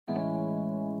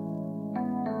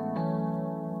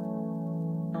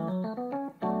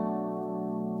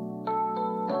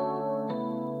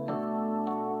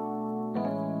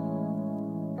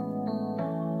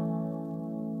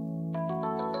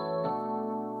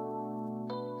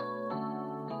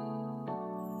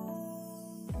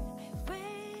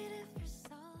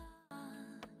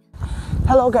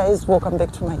Hello guys, welcome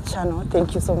back to my channel.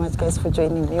 Thank you so much guys for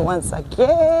joining me once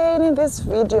again in this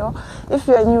video. If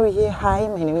you are new here, hi,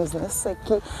 my name is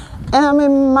Neseki and I'm a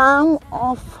mom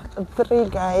of 3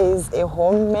 guys, a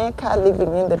homemaker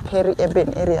living in the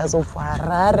Peri-urban areas of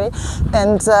Harare,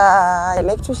 and I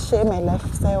like to share my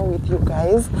lifestyle with you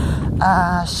guys,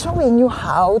 showing you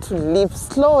how to live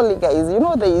slowly guys. You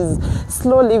know, there is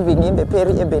slow living in the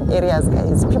Peri-urban areas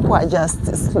guys. People are just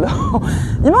slow.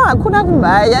 You know, hakuna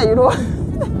kumbaya, you know.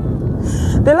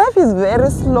 The life is very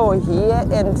slow here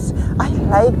and I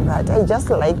like that. I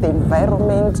just like the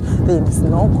environment. There is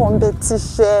no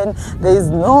competition. There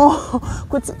is no...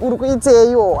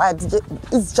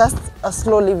 It's just a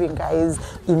slow living guys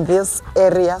in this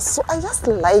area. So I just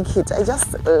like it. I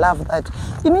just love that.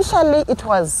 Initially it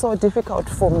was so difficult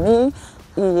for me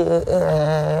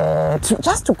to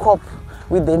cope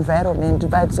with the environment.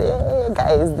 But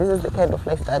guys, this is the kind of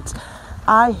life that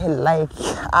I like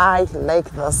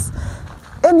this.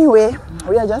 Anyway,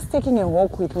 we are just taking a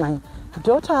walk with my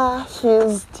daughter.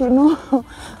 She's Tino.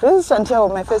 This is Chantel,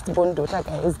 my firstborn daughter,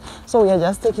 guys. So we are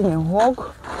just taking a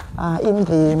walk in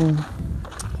the,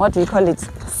 what do you call it?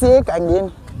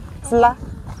 Siekangeni. Sla.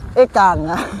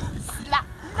 Ekanga.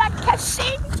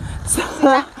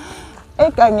 Sla.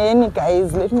 Ekangeni,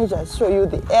 guys. Let me just show you.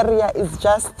 The area is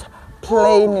just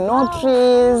plain, no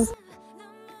trees.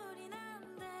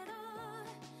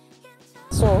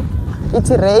 So it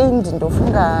rained in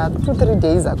Dofunga 2-3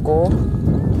 days ago.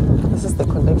 This is the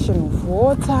collection of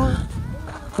water.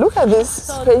 Look at this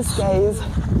space, guys.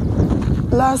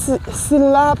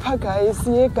 Silapa, guys.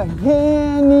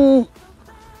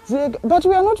 But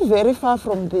we are not very far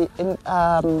from the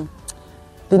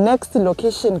next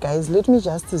location, guys. Let me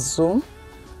just zoom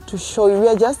to show you. We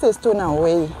are just a stone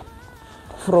away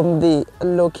from the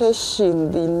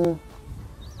location, the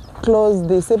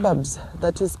suburbs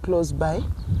that is close by.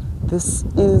 This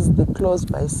is the close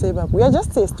by suburb. We are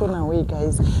just a stone away,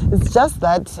 guys. It's just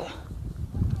that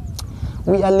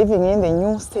we are living in the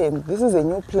new stand. This is a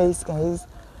new place, guys,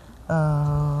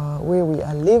 where we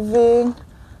are living.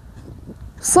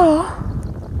 So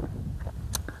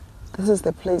this is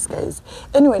the place, guys.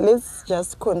 Anyway, let's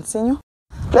just continue.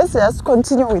 Let's just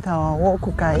continue with our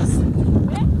walk, guys.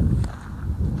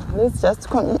 Let's just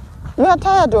continue. You are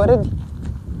tired already?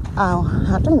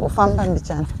 I don't go farm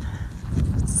bandichan.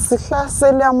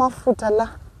 Sihlasele amafuta la.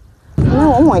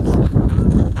 No homework.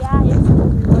 Yeah, yesterday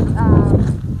we went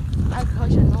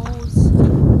agriculture knows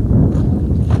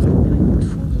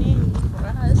for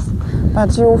us.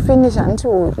 But you finish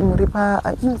until Muripa,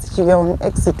 you on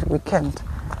exit weekend.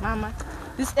 Mama,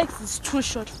 this exit is too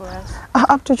short for us.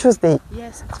 Up to Tuesday?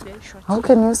 Yes, it's very short. How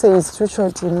can you say it's too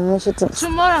short in initiative?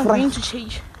 Tomorrow I'm going to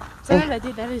change. It's another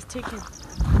day that is taken.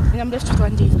 And I'm left with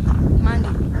 1 day,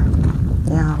 Monday.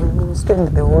 Yeah, we will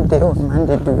spend the whole day on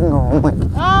Monday doing our homework.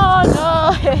 Oh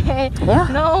no! Yeah.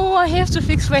 No, I have to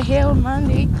fix my hair on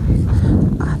Monday.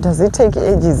 Does it take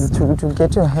ages to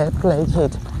get your hair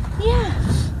plaited? Yeah.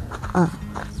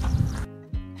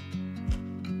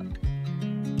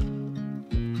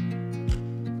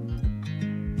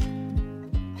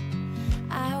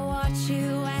 I watch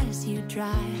you as you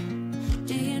drive.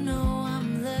 Do you know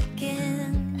I'm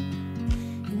looking?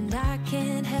 And I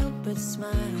can't help but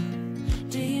smile.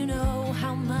 Do you know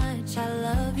how much I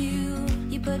love you?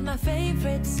 You put my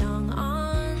favorite song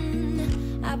on.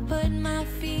 I put my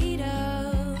feet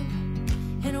up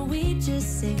and we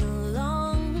just sing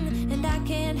along. And I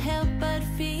can't help but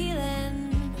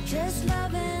feeling, just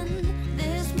loving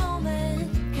this moment.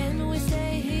 Can we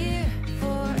stay here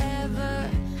forever?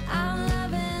 I'm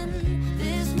loving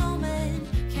this moment.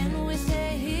 Can we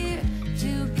stay here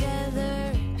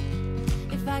together?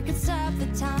 If I could stop the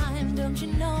time, don't you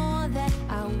know that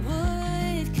I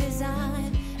would? 'Cause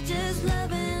I'm just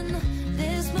loving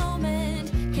this moment.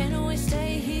 Can we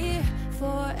stay here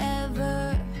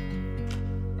forever?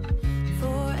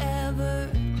 Forever.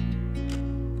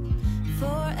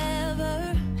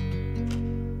 Forever.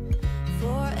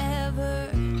 Forever.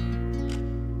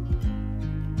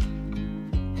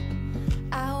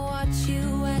 I watch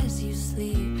you as you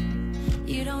sleep.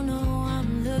 You don't know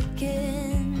I'm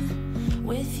looking.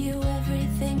 With you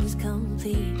everything's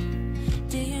complete.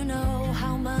 Do you know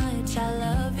how much I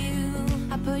love you?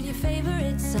 I put your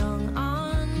favorite song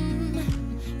on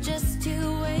just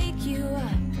to wake you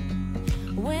up.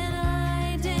 When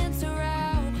I dance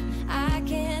around, I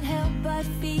can't help but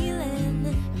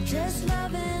feeling, just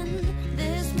loving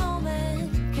this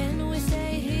moment. Can we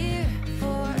stay here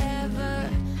forever?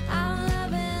 I'm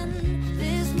loving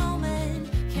this moment.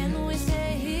 Can we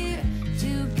stay here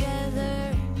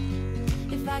together?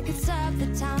 If I could stop the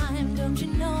time, don't you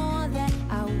know that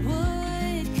I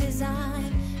would? 'Cause I'm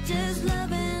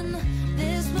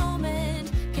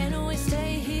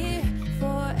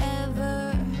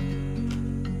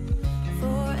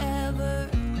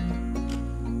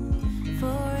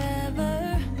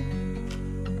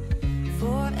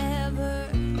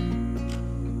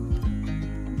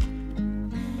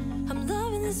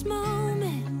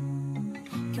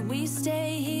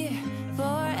here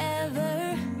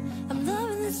forever? I'm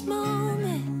loving this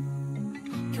moment.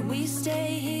 Can we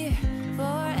stay here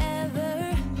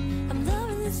forever? I'm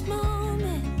loving this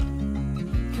moment.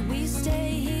 Can we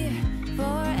stay here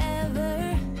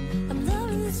forever? I'm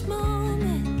loving this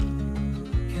moment.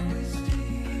 Can we stay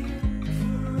here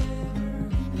forever?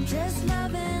 I'm just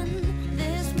loving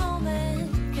this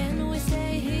moment. Can we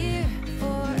stay here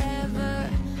forever?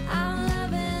 I'm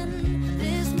loving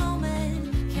this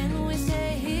moment. Can we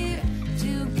stay here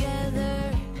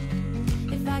together?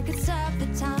 If I could stop the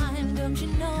time, don't you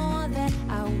know that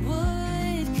I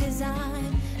would? 'Cause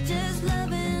I'm just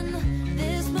loving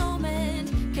this moment.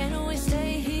 Can we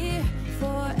stay here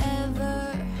forever?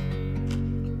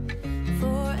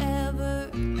 Forever.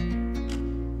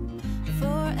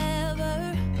 Forever.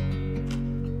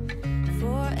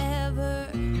 Forever.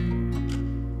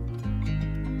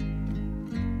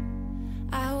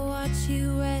 I watch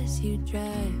you as you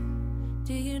drive.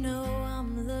 Do you know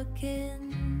I'm looking?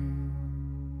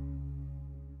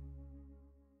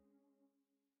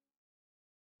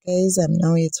 Guys, I'm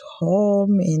now at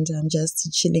home and I'm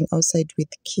just chilling outside with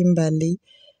Kimberly.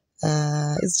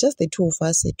 It's just the two of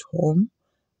us at home.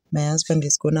 My husband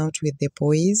has gone out with the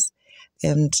boys,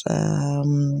 and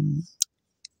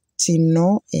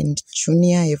Tino and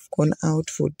Junior have gone out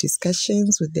for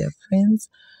discussions with their friends.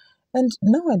 And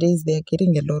nowadays they are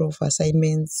getting a lot of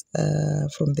assignments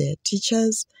from their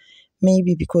teachers,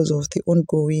 maybe because of the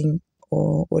ongoing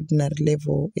or ordinary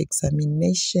level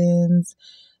examinations.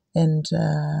 And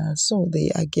so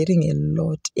they are getting a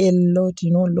lot, loads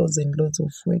and loads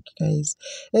of work, guys.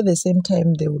 At the same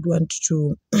time, they would want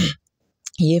to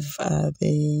have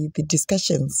the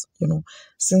discussions,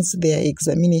 since their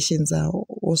examinations are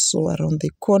also around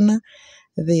the corner,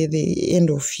 the end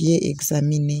of year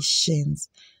examinations.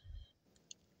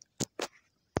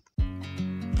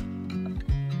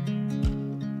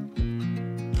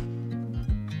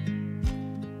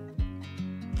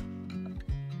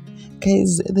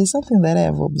 Guys, there's something that I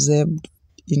have observed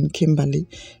in Kimberly.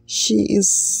 She is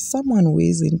someone who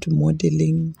is into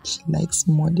modeling. She likes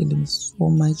modeling so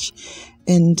much.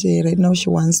 And right now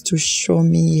she wants to show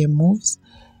me her moves.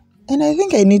 And I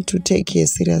think I need to take her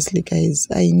seriously, guys.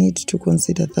 I need to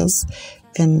consider this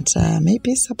and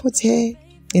maybe support her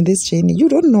in this journey. You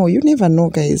don't know. You never know,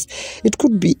 guys. It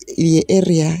could be the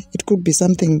area. It could be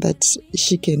something that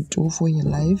she can do for her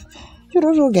life. You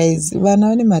don't know, guys. And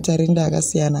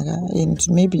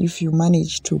maybe if you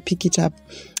manage to pick it up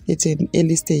at an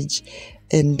early stage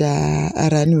and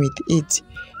run with it,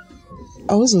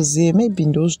 also say maybe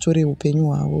in those story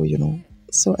open,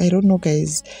 So I don't know,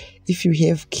 guys, if you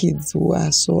have kids who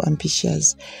are so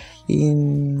ambitious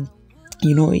in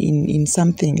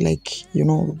something like,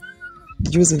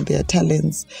 using their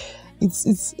talents,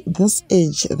 it's this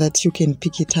age that you can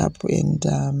pick it up. And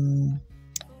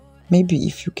maybe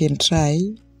if you can try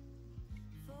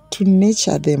to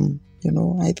nurture them,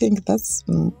 I think that's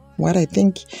what I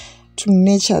think, to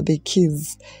nurture the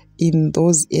kids in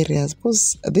those areas.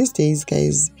 Because these days,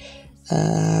 guys,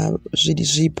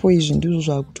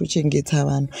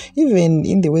 even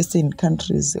in the Western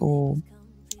countries or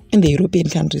in the European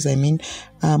countries,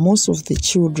 most of the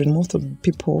children, most of the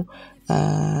people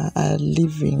are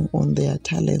living on their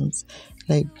talents.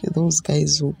 Like those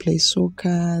guys who play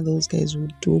soccer, those guys who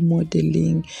do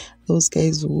modeling, those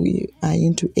guys who are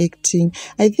into acting.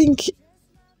 I think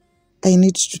I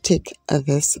need to take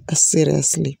this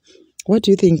seriously. What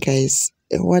do you think, guys?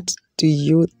 What do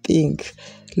you think?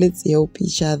 Let's help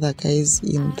each other, guys,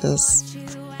 in this.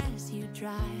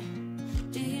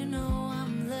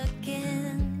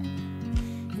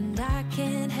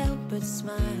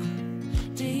 Smile.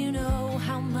 Do you know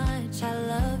how much I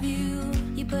love you?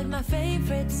 You put my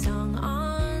favorite song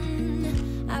on,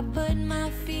 I put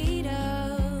my feet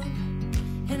up,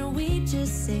 and we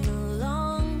just sing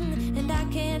along. And I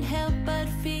can't help but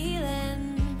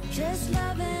feeling, just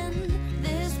loving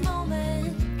this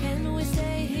moment. Can we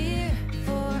stay here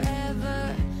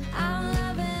forever? I'm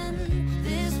loving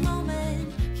this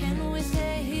moment. Can we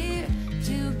stay here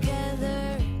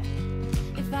together?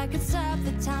 If I could stop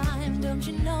the time, don't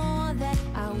you know that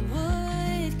I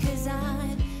would? 'Cause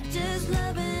I'm just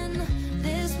loving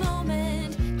this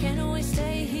moment. Can we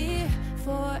stay here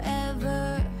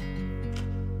forever?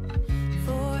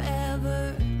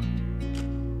 Forever.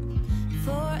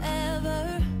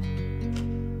 Forever.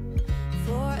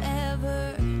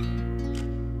 Forever.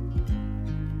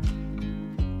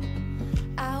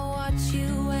 I watch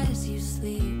you as you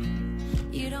sleep.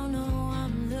 You don't know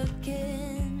I'm looking.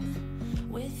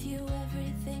 With you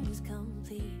everything's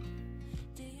complete.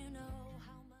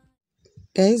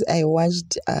 Guys, I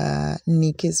watched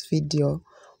Nikki's video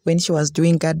when she was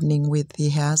doing gardening with her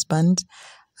husband,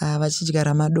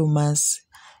 vachidyara madomasi.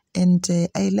 And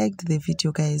I liked the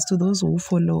video, guys. To those who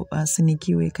follow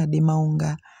Sinikiwe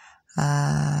Kademaunga,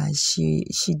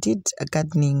 she did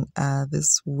gardening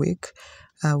this week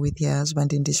with her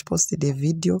husband, and she posted a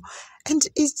video, and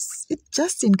it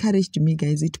just encouraged me,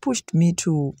 guys. It pushed me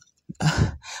to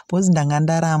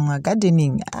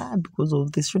gardening because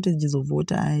of the shortages of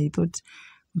water. I thought,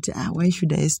 why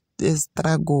should I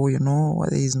struggle?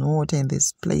 There is no water in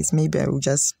this place. Maybe I will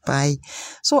just buy.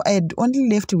 So I had only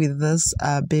left with this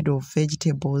bed of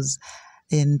vegetables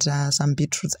and some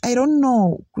beetroots. I don't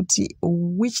know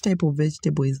which type of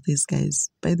vegetable is this, guys.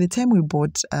 By the time we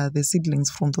bought the seedlings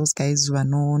from those guys who are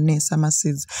known summer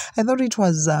seeds, I thought it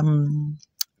was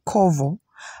kovo,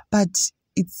 but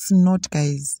it's not,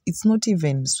 guys. It's not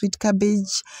even sweet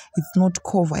cabbage. It's not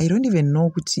kovo. I don't even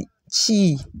know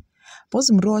chi.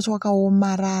 Bhozi muriwo wacho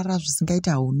wakaomarara zvisingaiti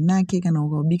haunake kana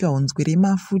ukabika honzwe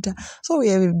remafuta. So we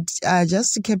have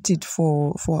just kept it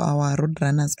for our road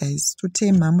runners, guys.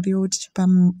 Totema muriwo tichipa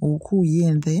huku here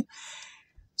and there.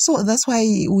 So that's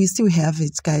why we still have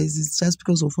it, guys. It's just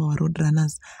because of our road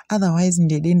runners. Otherwise,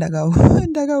 ndede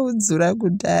ndakaudzura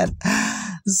kudhara.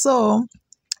 So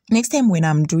next time when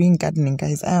I'm doing gardening,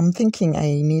 guys, I'm thinking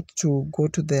I need to go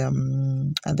to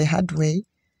the hardware.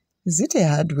 Is it a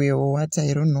hardware or what?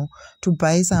 I don't know. To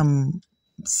buy some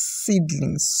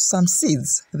seedlings, some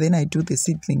seeds. Then I do the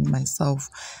seedling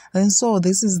myself. And so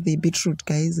this is the beetroot,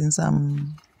 guys,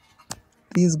 and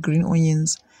these green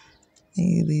onions.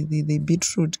 The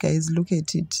beetroot, guys, look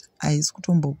at it. Haisi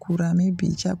kutombokura, maybe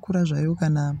ichakura zvayo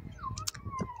kana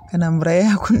mvura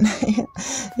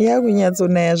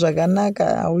yakunyatsonaya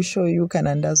zvakanaka. I will show you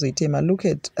kana ndazoitema. Look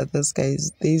at this,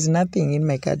 guys. There is nothing in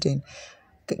my garden.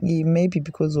 Maybe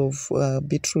because of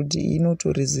beetroot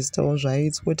to resist all zvayo.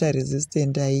 It's water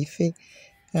resistant. Haife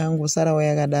yangosarawo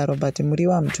yakadaro, but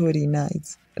muriwo hamutorina.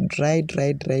 It's dry,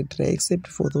 except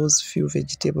for those few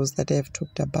vegetables that I have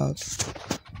talked about.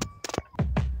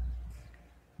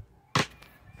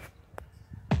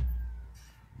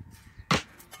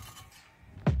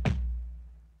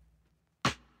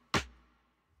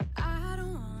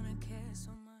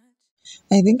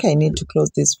 I think I need to close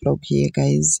this vlog here,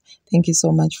 guys. Thank you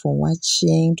so much for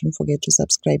watching. Don't forget to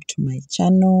subscribe to my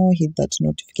channel. Hit that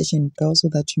notification bell so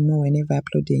that you know whenever I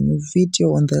upload a new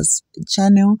video on this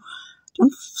channel.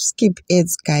 Don't skip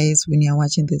ads, guys, when you're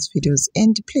watching these videos.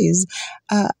 And please,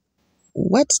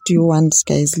 what do you want,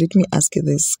 guys? Let me ask you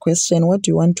this question. What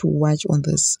do you want to watch on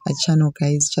this channel,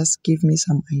 guys? Just give me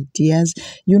some ideas.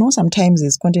 Sometimes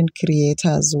as content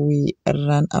creators, we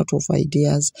run out of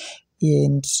ideas.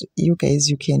 And you guys,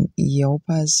 you can help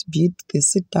us, be it the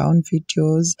sit-down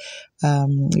videos.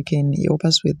 You can help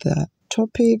us with the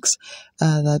topics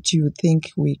that you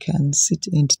think we can sit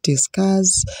and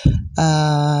discuss,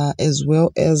 as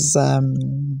well as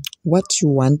what you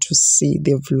want to see,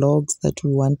 the vlogs that we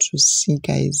want to see,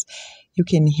 guys. You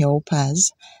can help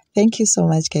us. Thank you so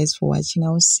much, guys, for watching.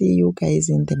 I will see you guys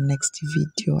in the next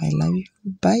video. I love you.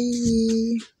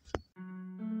 Bye.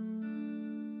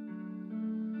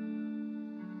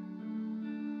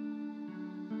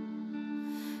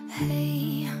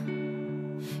 Hey,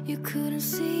 you couldn't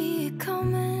see it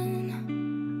coming.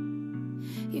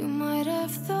 You might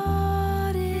have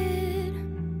thought it,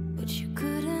 but you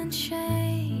couldn't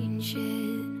change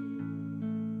it.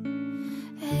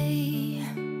 Hey,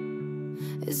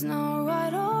 it's not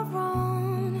right or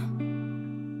wrong.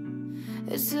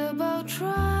 It's about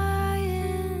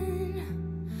trying,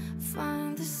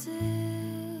 find the